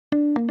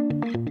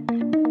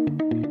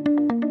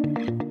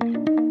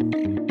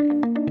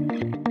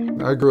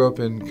I grew up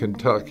in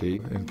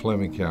Kentucky, in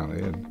Fleming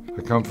County, and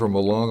I come from a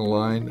long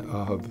line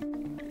of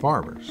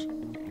farmers.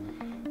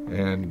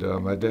 And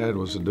my dad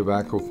was a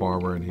tobacco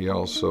farmer, and he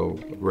also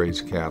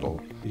raised cattle.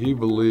 He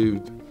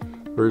believed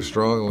very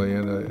strongly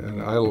in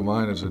an idle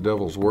mind as a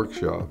devil's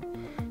workshop.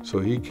 So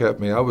he kept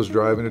me. I was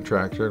driving a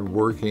tractor and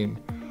working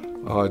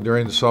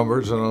during the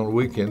summers and on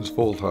weekends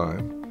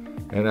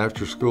full-time and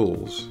after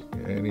schools.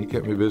 And he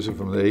kept me busy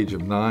from the age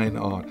of 9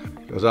 on.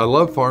 Because I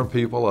love farm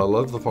people, I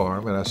love the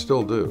farm, and I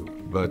still do.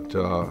 But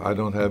I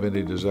don't have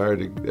any desire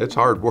to, it's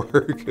hard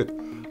work.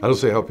 I don't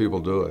see how people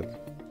do it.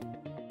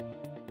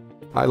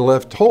 I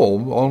left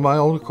home on my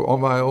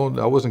own.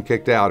 I wasn't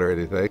kicked out or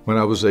anything. When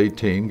I was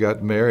 18,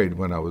 got married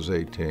when I was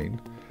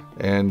 18.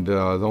 And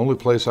the only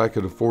place I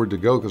could afford to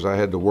go, because I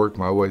had to work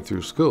my way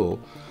through school,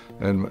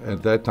 and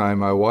at that time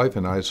my wife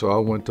and I, so I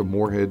went to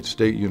Morehead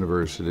State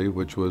University,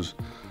 which was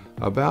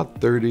about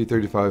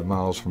 35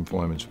 miles from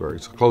Flemingsburg.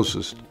 It's the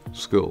closest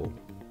school.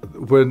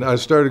 When I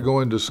started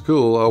going to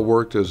school, I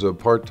worked as a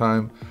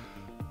part-time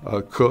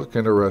cook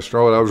in a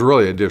restaurant. I was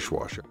really a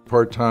dishwasher.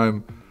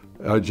 Part-time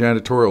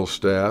janitorial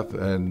staff,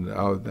 and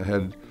I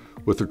had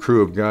with a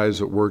crew of guys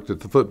that worked at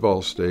the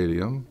football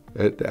stadium,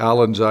 at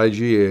Allen's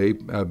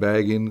IGA,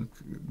 bagging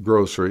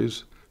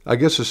groceries. I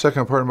guess the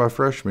second part of my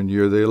freshman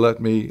year, they let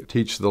me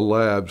teach the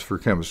labs for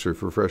chemistry,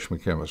 for freshman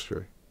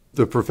chemistry.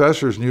 The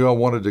professors knew I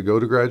wanted to go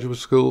to graduate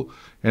school,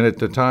 and at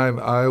the time,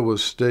 Iowa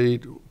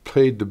State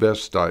paid the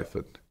best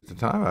stipend. At the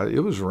time,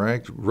 it was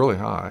ranked really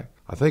high.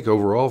 I think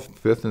overall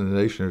 5th in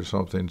the nation or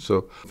something.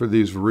 So for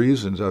these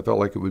reasons, I felt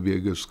like it would be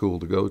a good school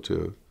to go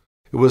to.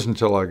 It wasn't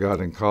until I got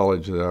in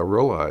college that I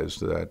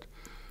realized that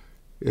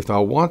if I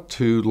want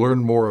to learn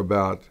more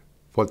about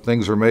what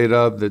things are made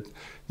of, that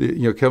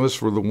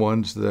chemists were the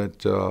ones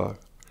that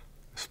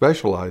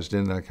specialized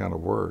in that kind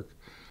of work.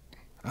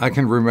 I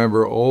can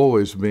remember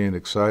always being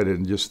excited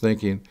and just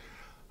thinking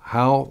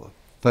how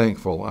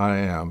thankful I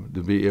am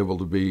to be able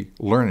to be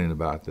learning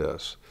about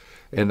this.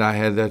 And I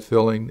had that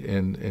feeling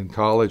in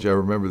college. I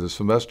remember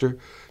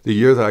the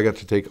year that I got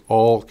to take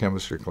all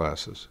chemistry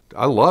classes.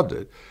 I loved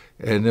it.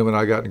 And then when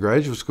I got in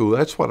graduate school,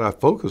 that's what I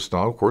focused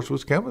on, of course,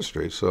 was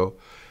chemistry. So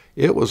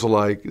it was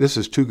like, this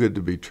is too good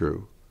to be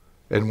true.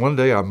 And one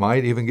day I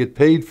might even get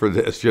paid for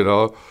this,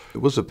 It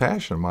was a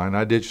passion of mine.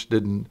 I just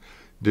didn't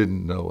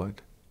know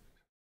it.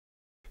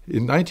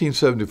 In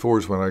 1974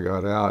 is when I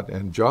got out,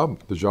 and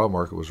the job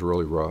market was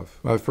really rough.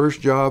 My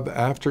first job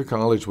after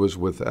college was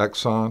with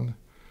Exxon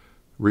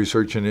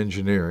Research and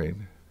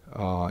Engineering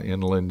in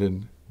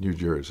Linden, New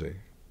Jersey.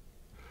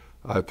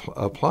 I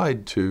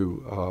applied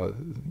to,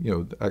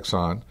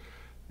 Exxon,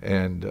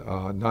 and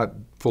not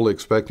fully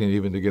expecting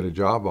even to get a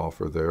job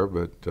offer there,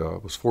 but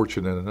was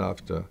fortunate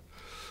enough to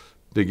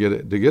get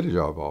a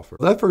job offer.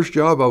 That first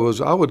job,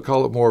 I would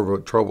call it more of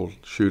a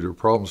troubleshooter,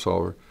 problem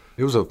solver.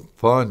 It was a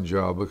fun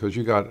job because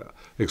you got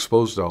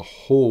exposed to a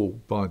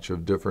whole bunch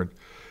of different,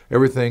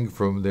 everything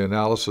from the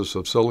analysis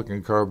of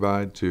silicon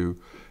carbide to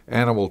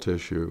animal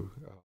tissue.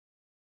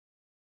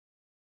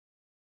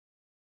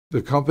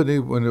 The company,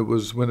 when it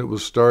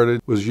was started,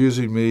 was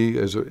using me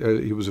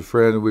he was a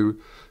friend, and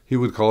he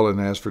would call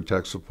and ask for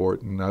tech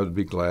support, and I would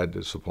be glad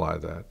to supply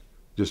that,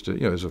 just to,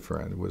 as a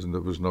friend. There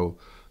was no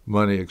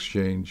money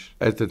exchange.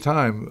 At the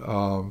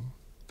time,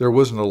 there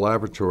wasn't a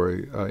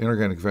laboratory.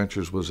 Inorganic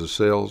Ventures was a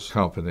sales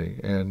company,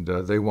 and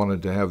they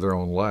wanted to have their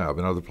own lab.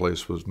 Another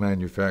place was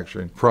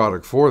manufacturing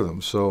product for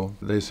them. So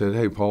they said,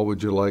 "Hey, Paul,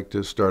 would you like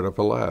to start up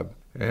a lab?"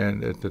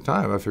 And at the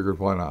time, I figured,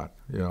 why not?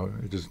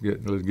 Just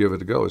give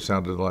it a go. It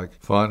sounded like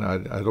fun.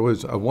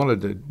 I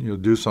wanted to,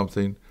 do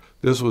something.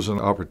 This was an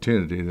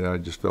opportunity that I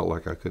just felt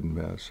like I couldn't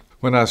miss.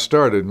 When I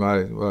started,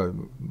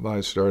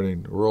 my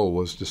starting role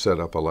was to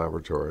set up a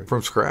laboratory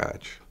from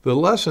scratch. The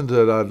lesson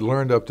that I'd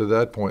learned up to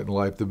that point in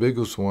life, the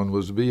biggest one,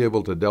 was to be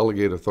able to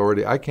delegate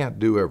authority. I can't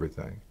do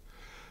everything.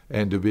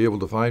 And to be able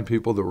to find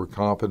people that were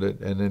competent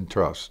and in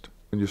trust.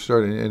 When you're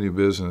starting any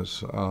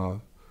business,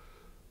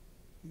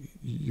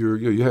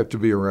 you have to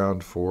be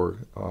around for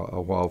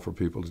a while for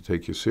people to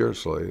take you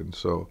seriously. And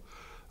so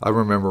I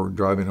remember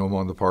driving home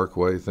on the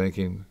Parkway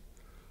thinking,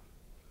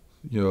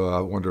 I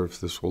wonder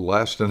if this will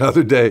last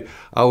another day.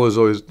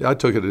 I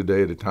took it a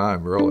day at a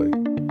time, really.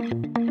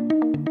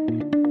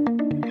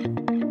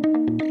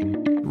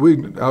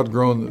 We'd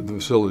outgrown the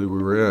facility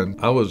we were in.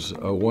 I was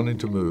wanting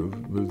to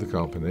move the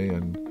company,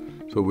 and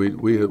so we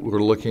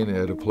were looking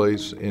at a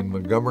place in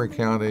Montgomery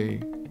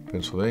County,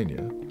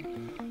 Pennsylvania.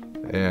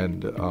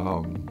 And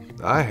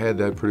I had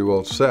that pretty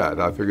well set.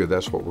 I figured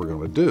that's what we're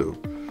going to do.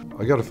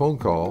 I got a phone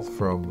call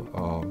from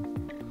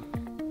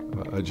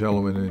a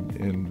gentleman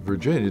in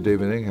Virginia,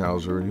 David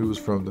Inghauser, and he was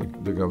from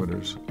the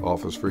governor's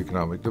office for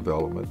economic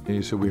development. And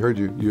he said, "We heard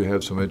you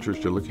have some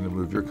interest. You're looking to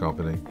move your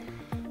company,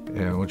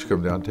 and why don't you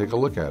come down and take a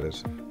look at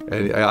it?"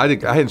 And I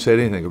hadn't said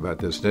anything about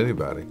this to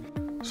anybody.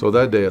 So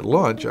that day at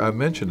lunch, I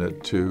mentioned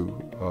it to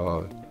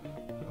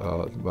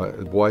my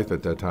wife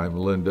at that time,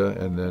 Linda,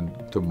 and then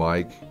to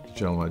Mike, the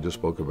gentleman I just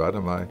spoke about,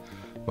 and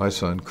my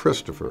son,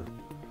 Christopher.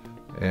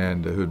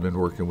 and who'd been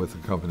working with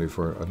the company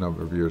for a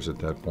number of years at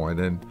that point.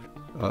 And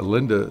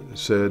Linda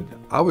said,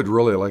 I would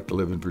really like to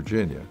live in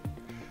Virginia.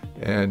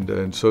 And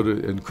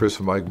Chris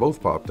and Mike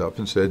both popped up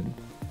and said,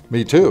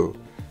 me too.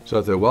 So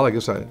I thought, well, I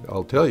guess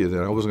I'll tell you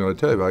then. I wasn't going to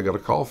tell you, but I got a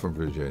call from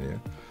Virginia,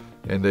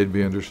 and they'd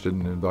be interested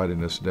in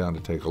inviting us down to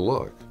take a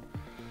look.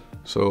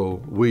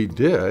 So we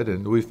did,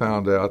 and we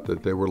found out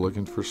that they were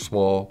looking for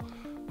small,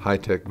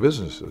 high-tech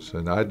businesses.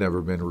 And I'd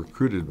never been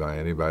recruited by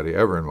anybody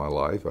ever in my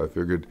life. I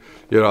figured,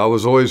 I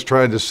was always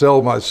trying to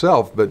sell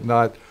myself, but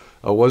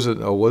I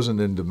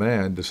wasn't in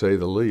demand, to say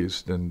the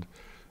least. And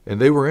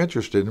they were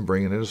interested in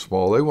bringing in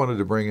they wanted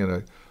to bring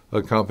in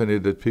a company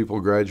that people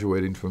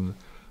graduating from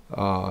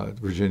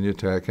Virginia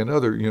Tech and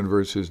other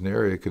universities in the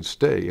area could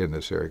stay in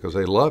this area because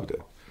they loved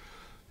it.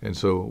 And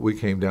so we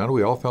came down.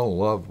 We all fell in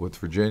love with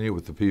Virginia,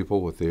 with the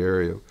people, with the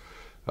area.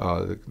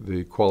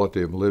 The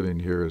quality of living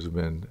here has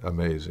been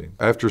amazing.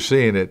 After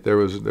seeing it, there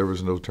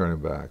was no turning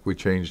back. We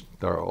changed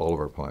all of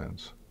our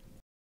plans.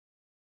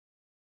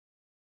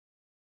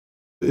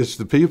 It's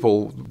the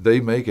people, they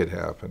make it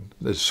happen.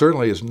 It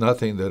certainly is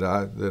nothing that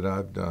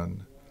I've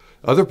done.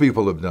 Other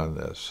people have done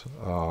this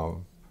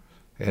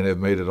and have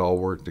made it all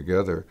work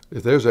together.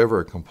 If there's ever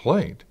a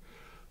complaint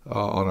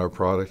on our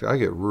product, I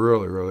get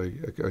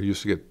I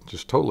used to get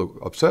just totally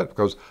upset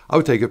because I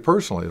would take it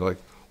personally, like,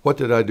 what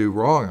did I do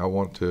wrong? I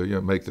want to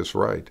make this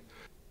right.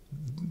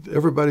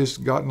 Everybody's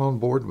gotten on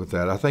board with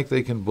that. I think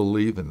they can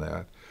believe in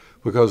that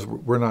because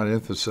we're not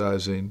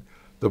emphasizing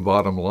the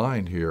bottom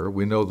line here.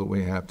 We know that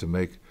we have to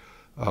make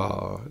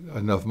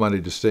enough money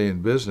to stay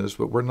in business,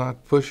 but we're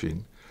not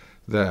pushing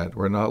that.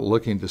 We're not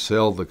looking to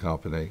sell the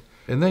company,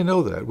 and they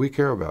know that. We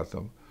care about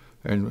them,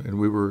 and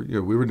we were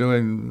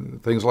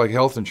doing things like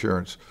health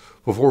insurance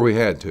before we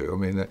had to. I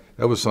mean,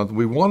 that was something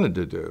we wanted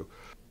to do.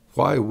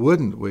 Why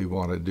wouldn't we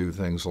want to do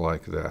things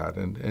like that,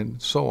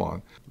 and so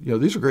on?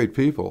 These are great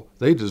people.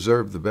 They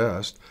deserve the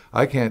best.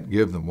 I can't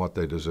give them what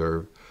they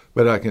deserve,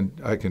 but I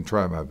can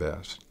try my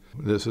best.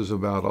 This is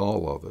about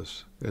all of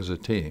us as a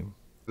team.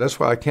 That's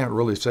why I can't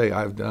really say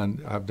I've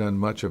done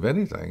much of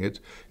anything. It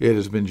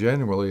has been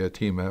genuinely a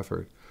team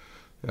effort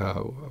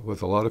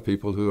with a lot of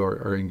people who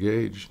are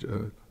engaged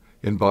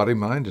in body,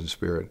 mind, and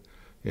spirit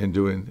in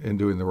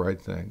doing the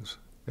right things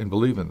and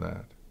believe in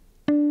that.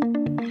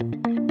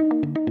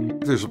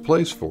 There's a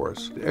place for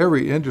us.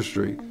 Every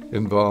industry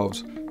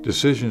involves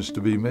decisions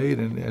to be made,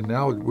 and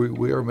now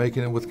we are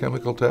making them with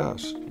chemical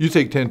tests. You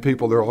take 10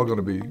 people, they're all going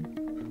to be,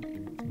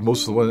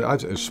 most of the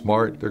ones are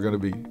smart, they're going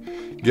to be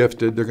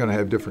gifted, they're going to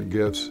have different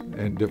gifts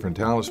and different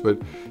talents, but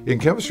in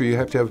chemistry you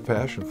have to have a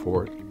passion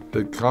for it.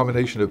 The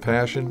combination of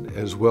passion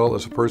as well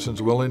as a person's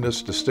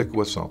willingness to stick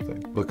with something.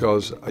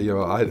 Because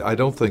I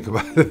don't think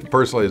about it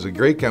personally as a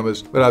great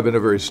chemist, but I've been a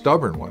very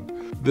stubborn one.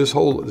 This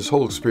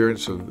whole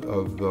experience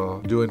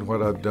of doing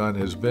what I've done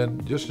has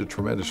been just a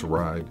tremendous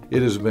ride.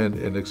 It has been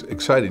an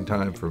exciting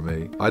time for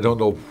me. I don't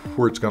know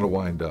where it's going to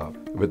wind up,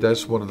 but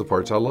that's one of the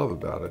parts I love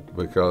about it,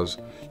 because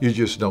you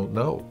just don't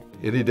know.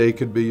 Any day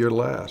could be your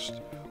last.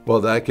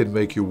 Well, that can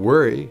make you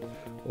worry,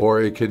 or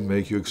it can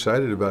make you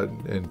excited about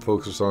it and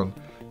focus on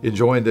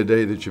enjoying the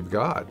day that you've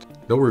got.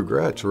 No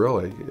regrets,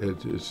 really.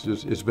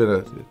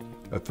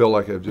 I feel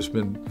like I've just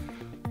been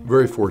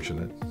very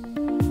fortunate.